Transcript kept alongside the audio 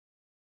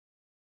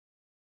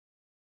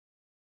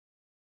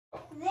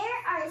There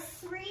are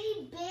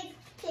 3 big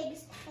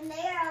pigs, and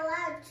they are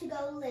allowed to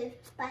go live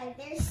by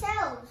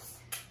themselves.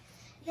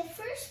 The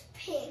first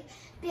pig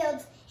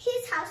builds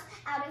his house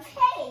out of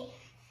hay.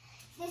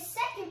 The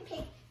second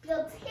pig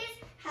builds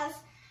his house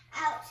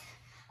out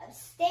of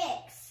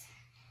sticks.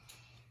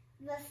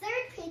 The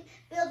third pig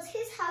builds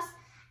his house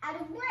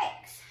out of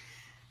bricks.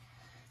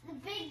 The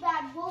big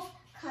bad wolf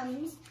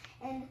comes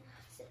and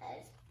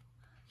says,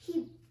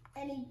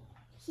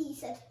 he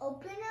says,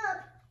 "Open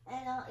up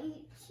and I'll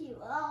eat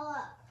you all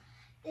up."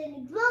 Then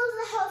he blows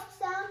the house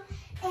down,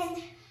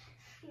 and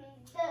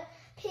the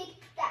pig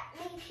that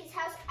made his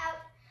house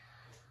out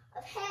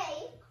of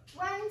hay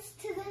runs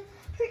to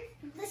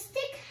the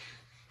stick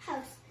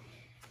house,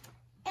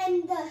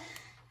 and the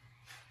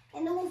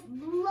wolf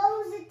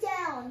blows it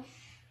down.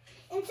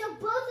 And so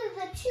both of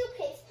the 2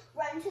 pigs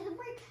run to the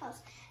brick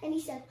house, and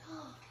he said,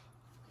 "Oh,"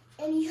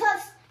 and he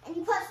huffs